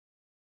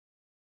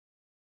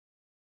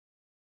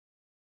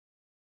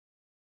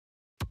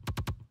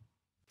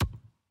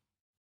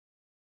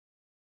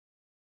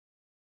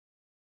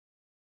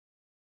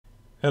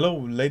Hello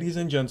ladies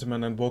and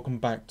gentlemen, and welcome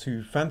back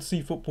to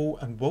Fantasy Football,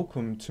 and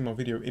welcome to my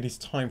video. It is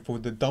time for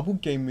the double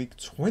game week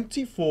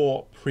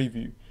 24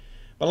 preview.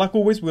 But like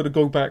always, we're going to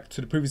go back to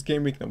the previous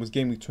game week, that was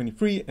game week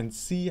 23, and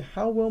see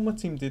how well my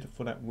team did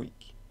for that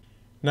week.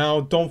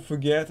 Now don't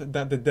forget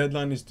that the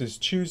deadline is this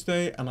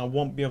Tuesday and I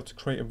won't be able to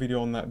create a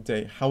video on that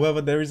day.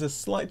 However, there is a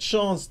slight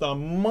chance that I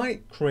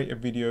might create a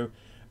video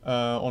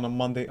on a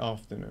Monday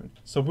afternoon.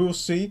 So we'll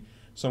see.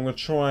 So I'm going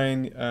to try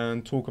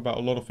and talk about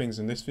a lot of things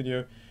in this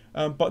video.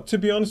 But to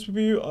be honest with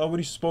you, I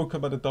already spoke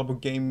about the double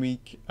game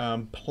week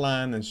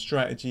plan and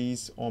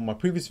strategies on my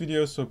previous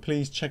video, so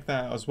please check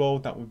that out as well.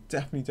 That will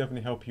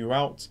definitely help you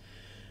out.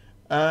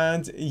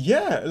 And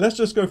yeah, let's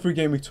just go through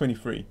game week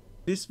 23.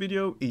 This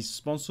video is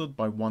sponsored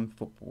by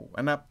OneFootball,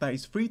 an app that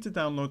is free to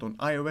download on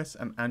iOS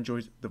and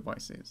Android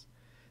devices.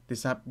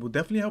 This app will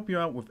definitely help you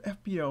out with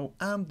FPL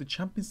and the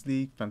Champions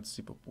League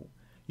fantasy football.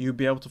 You'll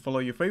be able to follow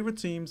your favorite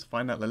teams,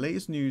 find out the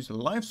latest news,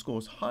 live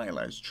scores,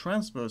 highlights,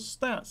 transfers,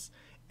 stats,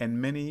 and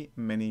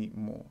many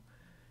more.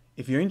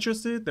 If you're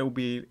interested, there will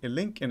be a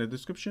link in the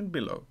description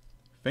below.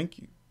 Thank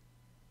you.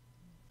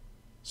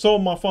 So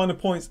my final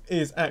points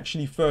is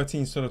actually 30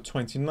 instead of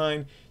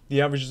 29.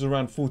 The average is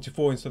around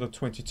 44 instead of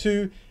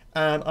 22.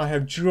 And I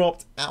have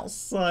dropped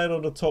outside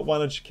of the top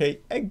 100k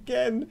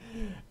again.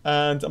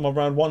 And I'm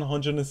around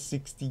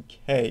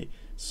 160k.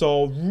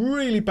 So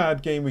really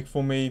bad game week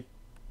for me.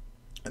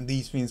 And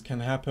these things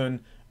can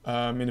happen.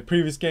 In the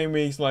previous game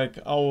weeks, like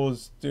I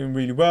was doing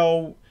really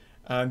well.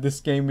 And this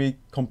game week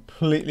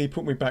completely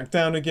put me back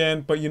down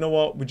again. But you know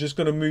what? We're just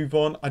going to move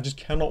on. I just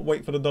cannot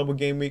wait for the double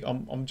game week.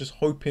 I'm just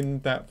hoping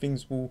that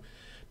things will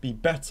be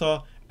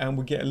better and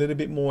we'll get a little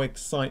bit more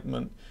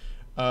excitement.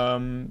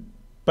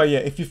 But yeah,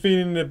 if you're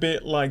feeling a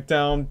bit like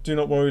down, do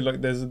not worry.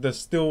 Like there's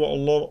still a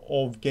lot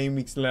of game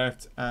weeks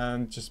left,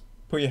 and just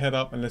put your head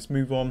up and let's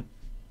move on.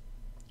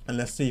 And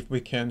let's see if we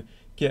can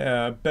get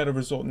a better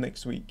result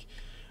next week.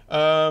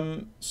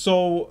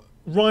 So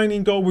Ryan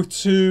in goal with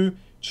 2.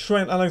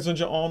 Trent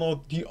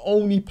Alexander-Arnold, the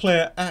only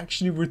player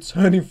actually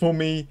returning for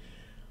me.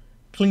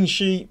 Clean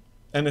sheet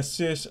and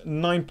assist,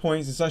 9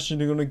 points. It's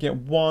actually going to get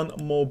 1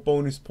 more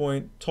bonus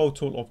point,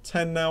 total of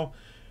 10 now.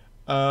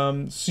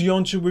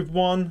 Sionchu with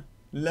 1.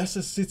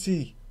 Leicester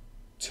City,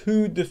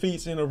 2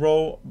 defeats in a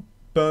row.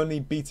 Burnley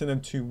beating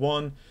them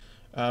 2-1.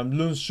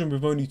 Lundstrom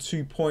with only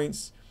 2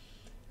 points.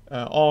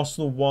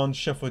 Arsenal 1,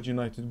 Sheffield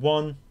United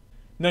 1.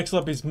 Next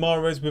up is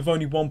Mahrez with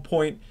only 1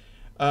 point.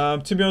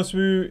 To be honest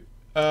with you,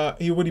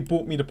 he already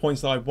bought me the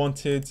points that I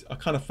wanted. I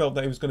kind of felt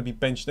that he was going to be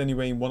benched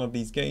anyway in one of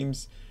these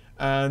games.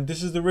 And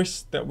this is the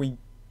risk that we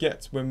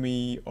get when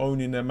we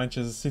own in a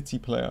Manchester City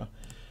player.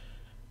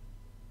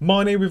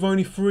 Mane with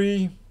only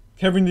 3.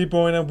 Kevin De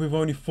Bruyne with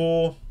only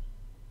 4.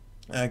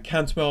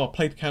 Cantwell, I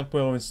played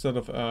Cantwell instead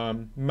of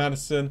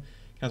Maddison.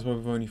 Cantwell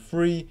with only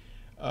 3.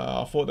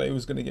 I thought that he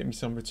was going to get me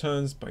some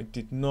returns, but it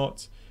did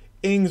not.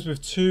 Ings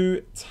with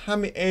 2.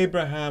 Tammy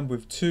Abraham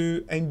with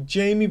 2. And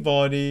Jamie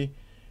Vardy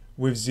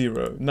with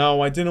 0.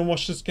 Now I didn't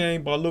watch this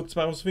game, but I looked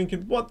back, I was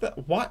thinking, why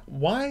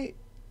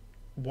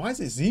is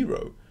it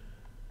 0?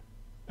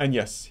 And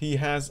yes, he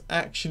has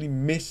actually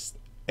missed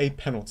a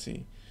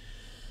penalty.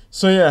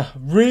 So yeah,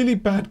 really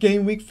bad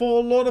game week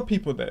for a lot of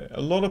people there. A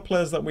lot of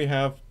players that we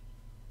have.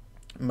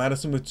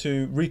 Maddison with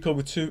 2, Rico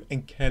with 2,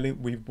 and Kelly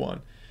with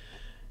 1.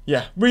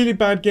 Yeah, really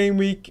bad game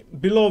week,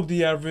 below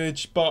the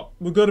average, but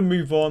we've got to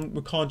move on.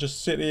 We can't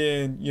just sit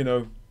here and, you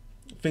know,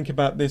 think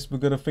about this. We're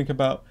going to think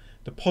about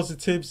the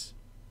positives.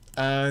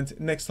 And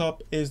next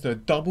up is the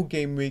double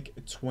game week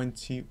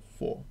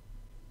 24.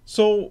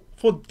 So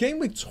for game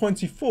week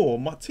 24,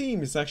 my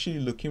team is actually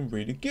looking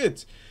really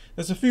good.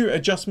 There's a few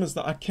adjustments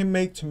that I can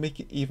make to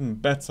make it even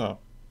better.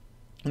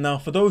 Now,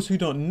 for those who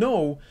don't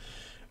know,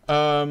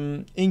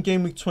 in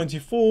game week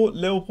 24,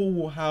 Liverpool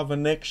will have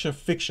an extra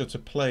fixture to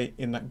play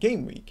in that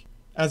game week.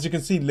 As you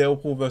can see,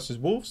 Liverpool versus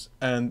Wolves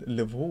and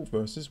Liverpool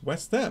versus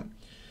West Ham.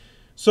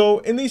 So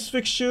in these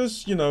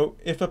fixtures, you know,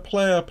 if a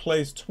player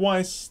plays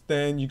twice,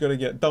 then you're going to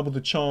get double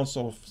the chance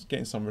of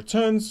getting some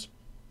returns.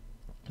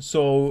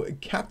 So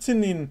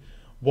captaining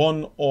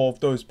one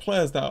of those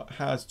players that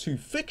has 2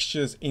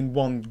 fixtures in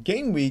one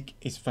game week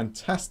is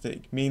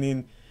fantastic,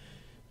 meaning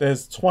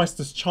there's twice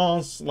this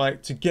chance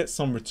like to get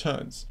some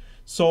returns.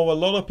 So a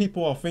lot of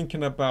people are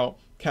thinking about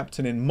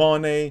captaining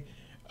Mane,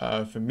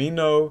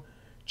 Firmino,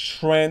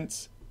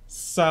 Trent,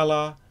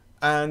 Salah,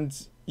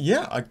 and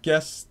yeah, I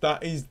guess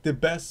that is the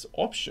best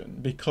option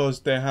because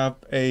they have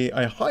a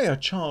higher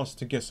chance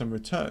to get some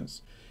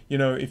returns. You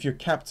know, if your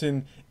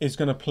captain is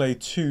going to play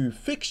 2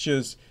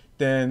 fixtures,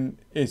 then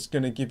it's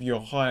going to give you a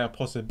higher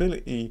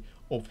possibility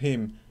of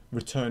him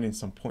returning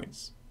some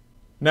points.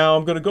 Now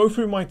I'm going to go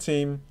through my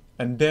team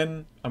and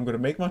then I'm going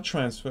to make my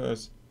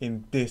transfers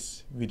in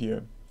this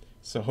video.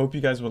 So hope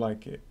you guys will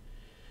like it.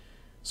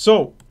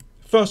 So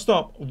first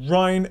up,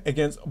 Ryan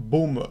against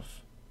Bournemouth.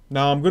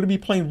 Now I'm going to be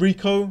playing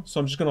Rico, so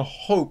I'm just going to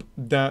hope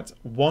that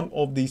one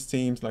of these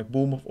teams like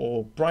Bournemouth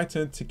or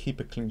Brighton to keep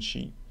a clean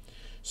sheet.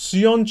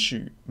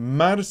 Sionchu,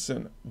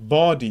 Maddison,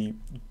 Vardy,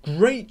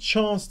 great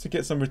chance to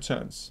get some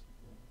returns.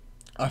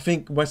 I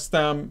think West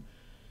Ham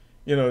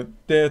You know,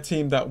 they're a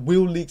team that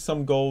will leak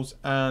some goals,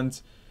 and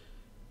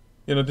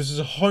you know, this is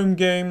a home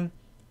game.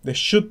 There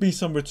should be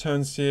some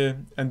returns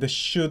here, and they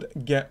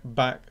should get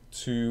back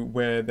to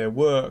where they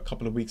were a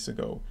couple of weeks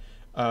ago.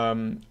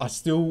 I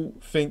still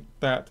think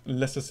that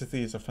Leicester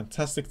City is a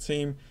fantastic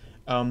team.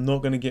 I'm not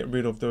going to get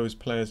rid of those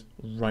players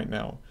right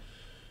now.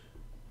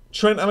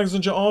 Trent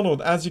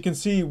Alexander-Arnold, as you can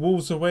see,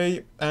 Wolves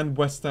away and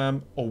West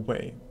Ham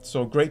away.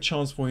 So great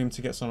chance for him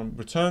to get some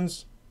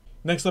returns.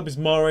 Next up is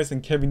Mahrez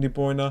and Kevin De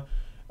Bruyne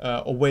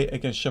away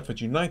against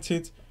Sheffield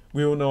United.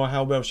 We all know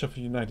how well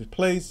Sheffield United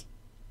plays.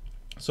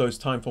 So it's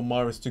time for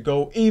Mahrez to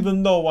go,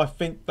 even though I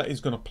think that he's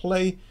going to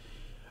play.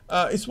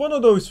 It's one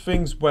of those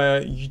things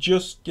where you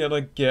just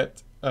gotta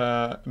get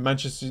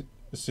Manchester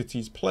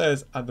City's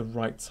players at the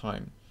right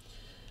time.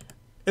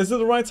 Is it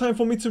the right time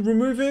for me to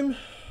remove him?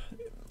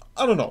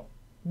 I don't know.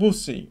 We'll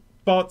see.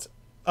 But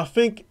I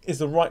think it's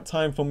the right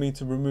time for me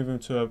to remove him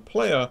to a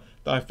player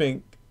that I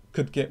think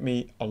could get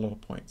me a lot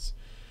of points.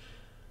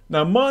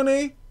 Now,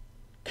 Mane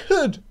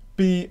could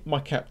be my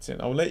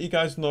captain. I'll let you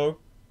guys know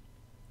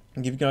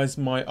and give you guys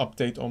my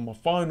update on my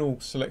final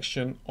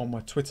selection on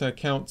my Twitter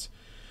account.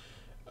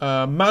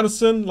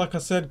 Maddison, like I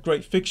said,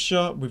 great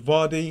fixture with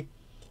Vardy.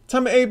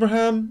 Tammy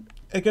Abraham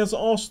against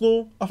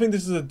Arsenal. I think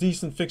this is a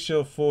decent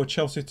fixture for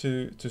Chelsea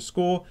to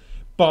score,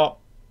 but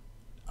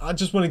I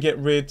just want to get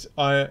rid.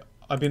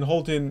 I've been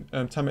holding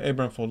Tammy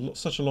Abraham for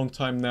such a long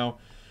time now.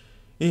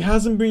 He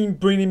hasn't been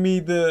bringing me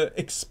the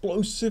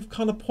explosive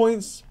kind of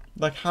points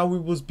like how he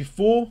was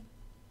before.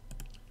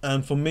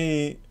 And for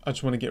me, I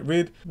just want to get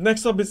rid.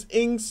 Next up is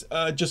Ings.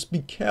 Just be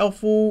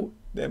careful.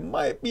 There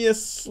might be a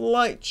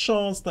slight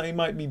chance that he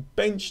might be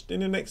benched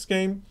in the next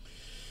game.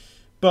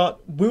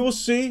 But we will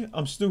see.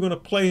 I'm still going to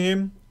play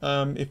him.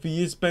 If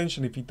he is benched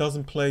and if he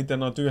doesn't play,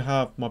 then I do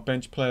have my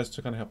bench players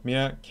to kind of help me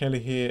out. Kelly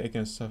here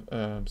against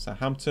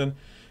Southampton.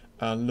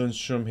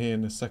 Lundstrom here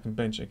in the second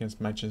bench against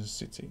Manchester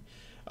City.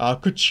 I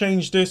could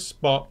change this,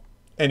 but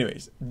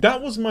anyways,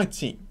 that was my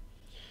team.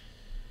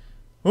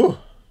 Ooh.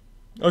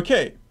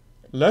 Okay,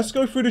 let's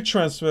go through the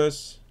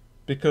transfers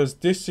because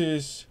this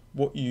is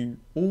what you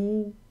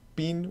all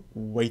been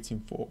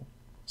waiting for.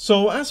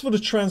 So as for the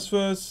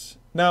transfers,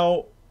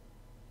 now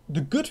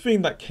the good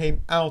thing that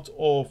came out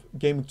of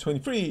Game Week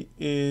 23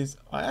 is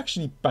I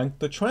actually banked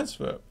the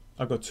transfer.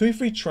 I got 2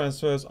 free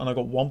transfers and I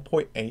got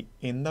 1.8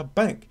 in the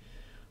bank.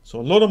 So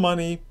a lot of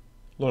money,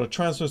 a lot of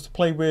transfers to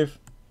play with.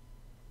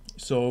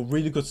 So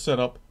really good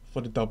setup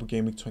for the double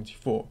Game Week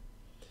 24.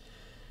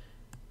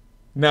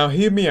 Now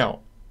hear me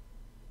out.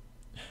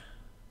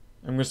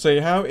 I'm going to say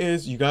how it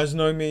is. You guys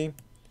know me.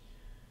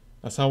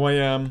 That's how I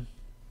am.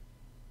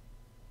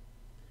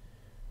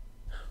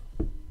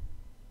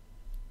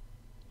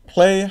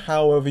 Play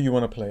however you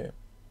want to play it.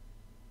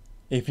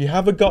 If you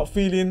have a gut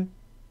feeling,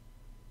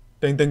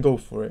 then go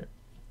for it.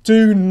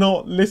 Do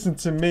not listen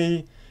to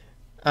me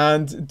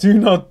and do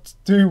not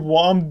do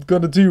what I'm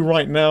going to do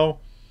right now.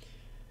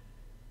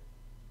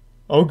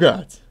 Oh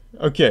God.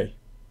 Okay.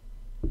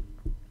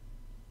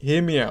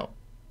 Hear me out.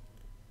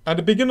 At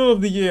the beginning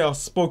of the year, I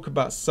spoke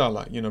about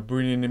Salah, you know,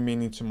 bringing him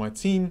into my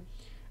team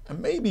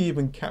and maybe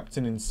even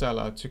captaining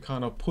Salah to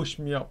kind of push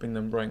me up in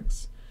them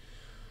ranks.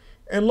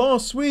 And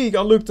last week,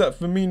 I looked at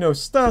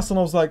Firmino's stats and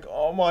I was like,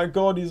 oh my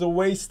God, his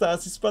away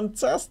stats is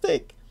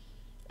fantastic.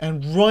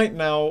 And right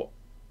now,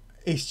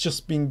 it's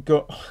just been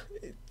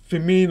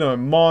Firmino,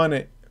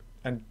 Mane,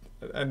 and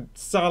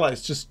Salah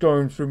is just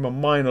going through my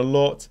mind a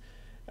lot.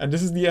 And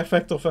this is the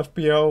effect of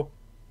FPL.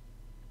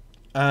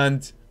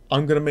 And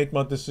I'm going to make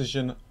my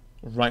decision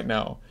right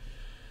now.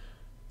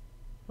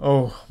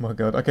 Oh my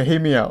God. Okay,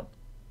 hear me out.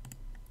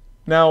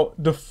 Now,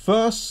 the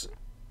first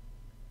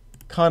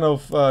kind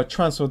of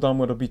transfer that I'm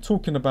going to be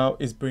talking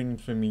about is bringing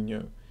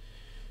Firmino.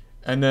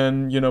 And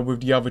then, you know,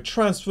 with the other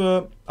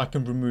transfer, I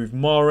can remove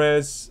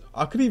Mahrez.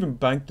 I could even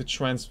bank the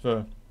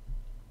transfer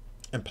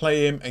and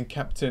play him and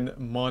captain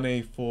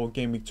Mane for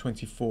Game Week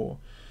 24.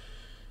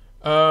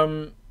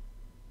 Now,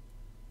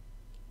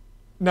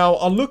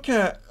 I'll look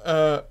at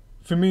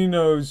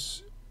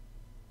Firmino's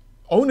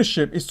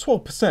ownership is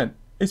 12%.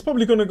 It's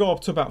probably going to go up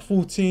to about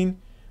 14,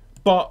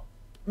 but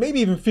maybe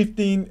even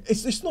 15.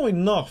 It's not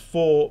enough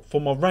for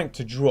my rank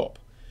to drop.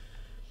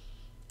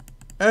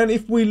 And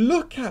if we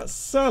look at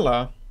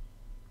Salah,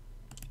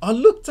 I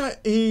looked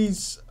at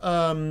his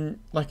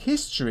like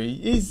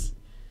history.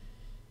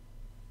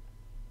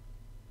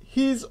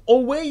 His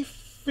away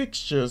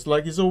fixtures,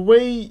 like his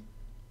away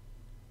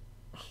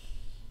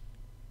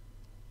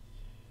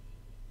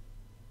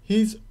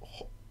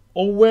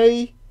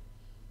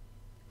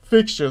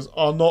fixtures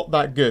are not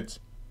that good.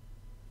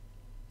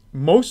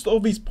 Most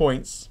of his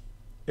points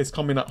is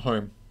coming at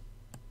home.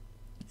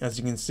 As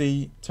you can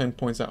see, 10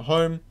 points at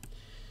home,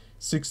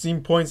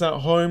 16 points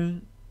at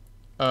home,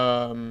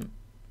 13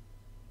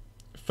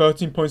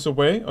 points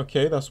away.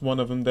 Okay, that's one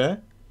of them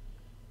there.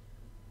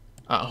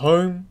 At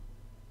home,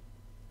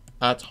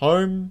 at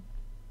home,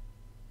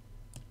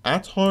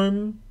 at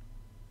home,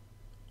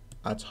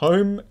 at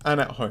home,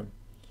 and at home.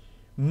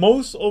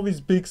 Most of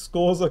his big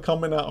scores are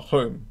coming at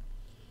home.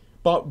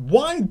 But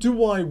why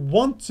do I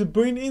want to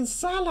bring in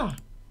Salah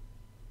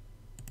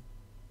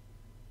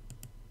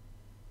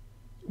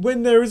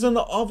when there is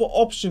another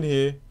option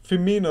here?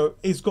 Firmino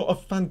has got a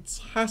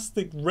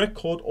fantastic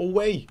record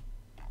away.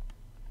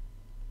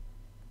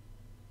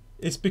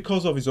 It's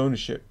because of his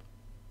ownership.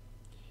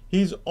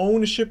 His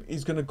ownership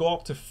is going to go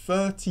up to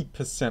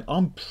 30%.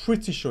 I'm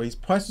pretty sure his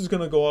price is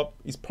going to go up.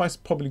 His price is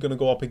probably going to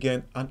go up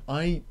again. And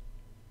I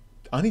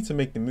need to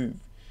make the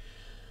move.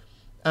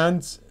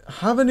 And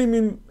having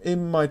him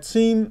in my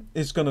team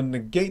is going to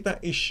negate that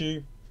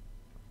issue.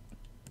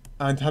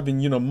 And having,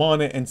 you know,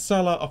 Mane and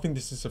Salah, I think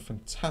this is a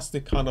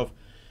fantastic kind of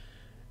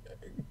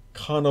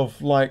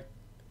like,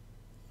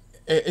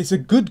 it's a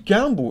good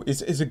gamble.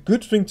 It's a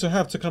good thing to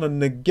have to kind of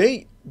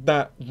negate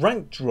that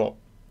rank drop.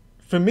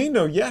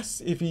 Firmino,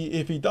 yes, if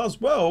he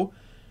does well,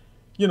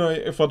 you know,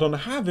 if I don't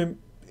have him,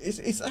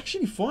 it's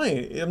actually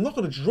fine. I'm not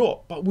going to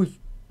drop. But with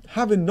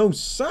having no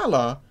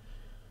Salah,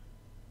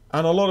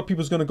 and a lot of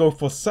people's going to go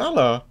for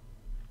Salah,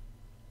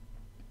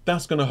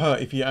 that's going to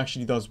hurt if he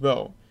actually does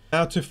well.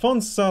 Now, to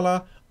fund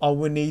Salah, I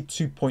will need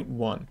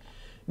 2.1.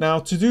 Now,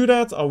 to do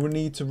that, I will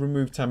need to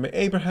remove Tammy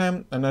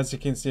Abraham. And as you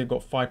can see, I've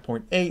got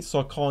 5.8.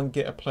 So I can't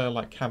get a player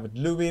like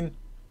Calvert-Lewin,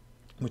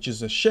 which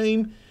is a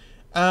shame.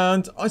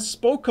 And I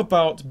spoke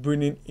about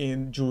bringing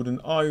in Jordan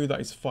Ayew, that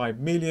is 5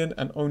 million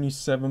and only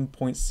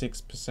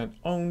 7.6%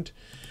 owned.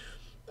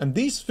 And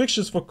these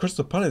fixtures for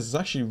Crystal Palace is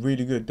actually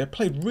really good. They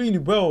played really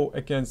well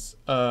against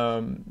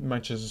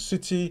Manchester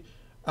City.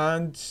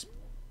 And,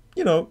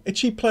 you know, a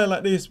cheap player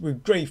like this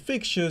with great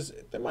fixtures,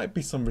 there might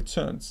be some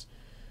returns.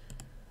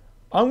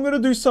 I'm going to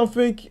do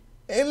something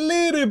a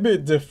little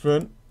bit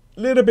different,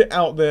 a little bit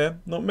out there.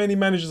 Not many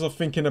managers are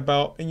thinking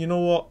about. And you know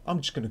what? I'm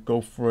just going to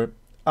go for it.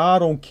 I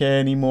don't care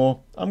anymore.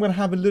 I'm going to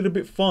have a little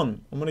bit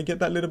fun. I'm going to get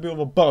that little bit of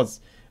a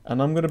buzz.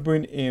 And I'm going to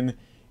bring in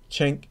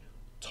Cenk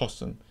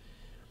Tosun.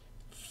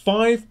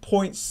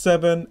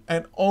 5.7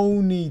 and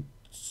only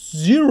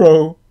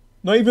 0.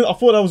 Not even, I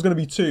thought that was going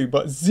to be 2.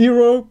 But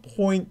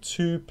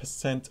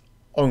 0.2%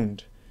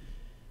 owned.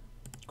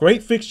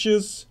 Great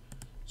fixtures.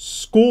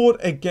 Scored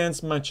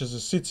against Manchester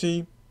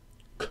City.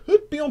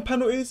 Could be on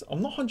penalties.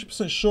 I'm not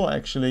 100% sure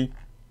actually.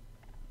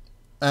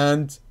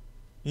 And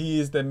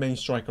he is their main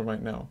striker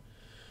right now.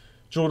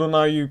 Jordan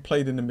Ayew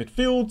played in the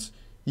midfield,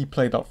 he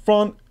played up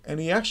front, and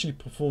he actually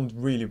performed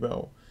really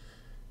well.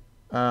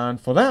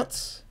 And for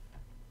that,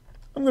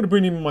 I'm going to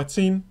bring him in my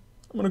team.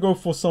 I'm going to go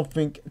for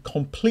something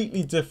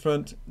completely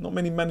different. Not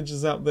many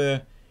managers out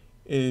there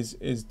is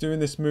doing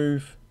this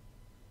move.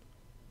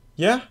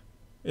 Yeah,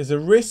 it's a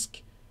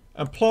risk.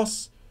 And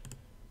plus,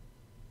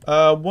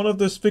 one of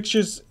those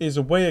fixtures is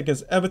away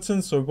against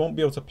Everton, so we won't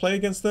be able to play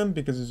against them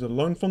because he's a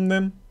loan from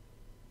them.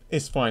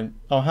 It's fine.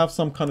 I'll have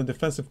some kind of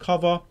defensive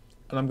cover.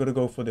 And I'm going to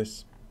go for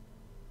this.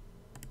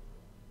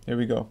 Here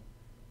we go.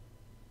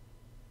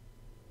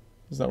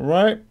 Is that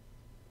right?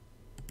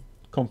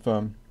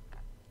 Confirm.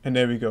 And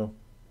there we go.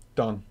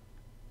 Done.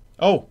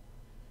 Oh.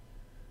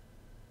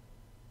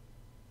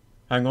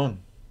 Hang on.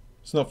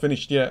 It's not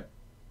finished yet.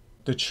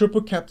 The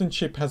triple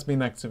captainship has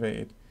been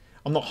activated.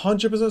 I'm not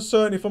 100%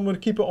 certain if I'm going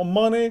to keep it on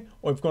Mane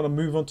or if I'm going to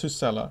move on to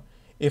Salah.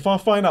 If I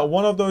find out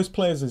one of those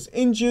players is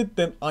injured,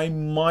 then I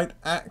might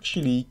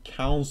actually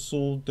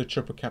cancel the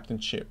triple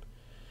captainship.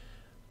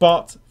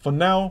 But for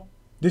now,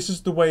 this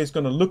is the way it's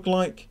going to look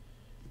like.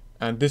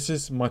 And this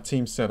is my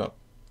team setup.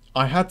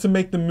 I had to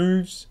make the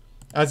moves.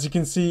 As you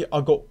can see,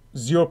 I got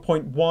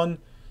 0.1.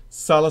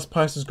 Salah's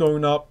price is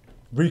going up.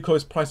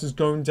 Rico's price is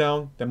going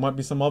down. There might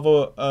be some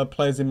other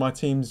players in my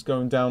teams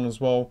going down as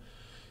well.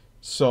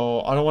 So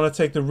I don't want to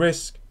take the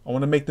risk. I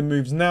want to make the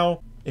moves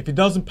now. If it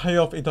doesn't pay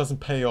off, it doesn't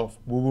pay off.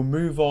 We will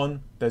move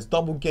on. There's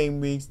double game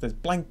weeks. There's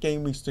blank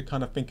game weeks to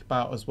kind of think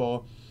about as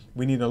well.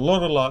 We need a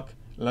lot of luck.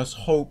 Let's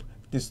hope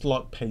this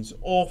luck pays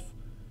off.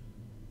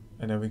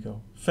 And there we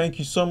go. Thank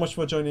you so much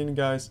for joining in,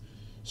 guys.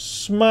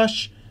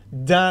 Smash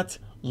that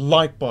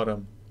like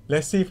button.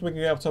 Let's see if we can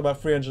get up to about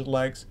 300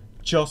 likes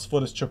just for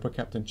this triple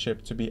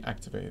captainship to be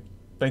activated.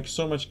 Thank you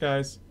so much,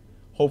 guys.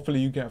 Hopefully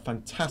you get a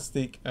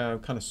fantastic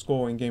kind of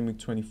score in game week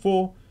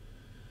 24.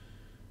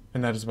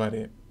 And that is about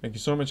it. Thank you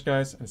so much,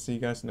 guys, and see you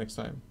guys next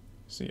time.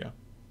 See ya.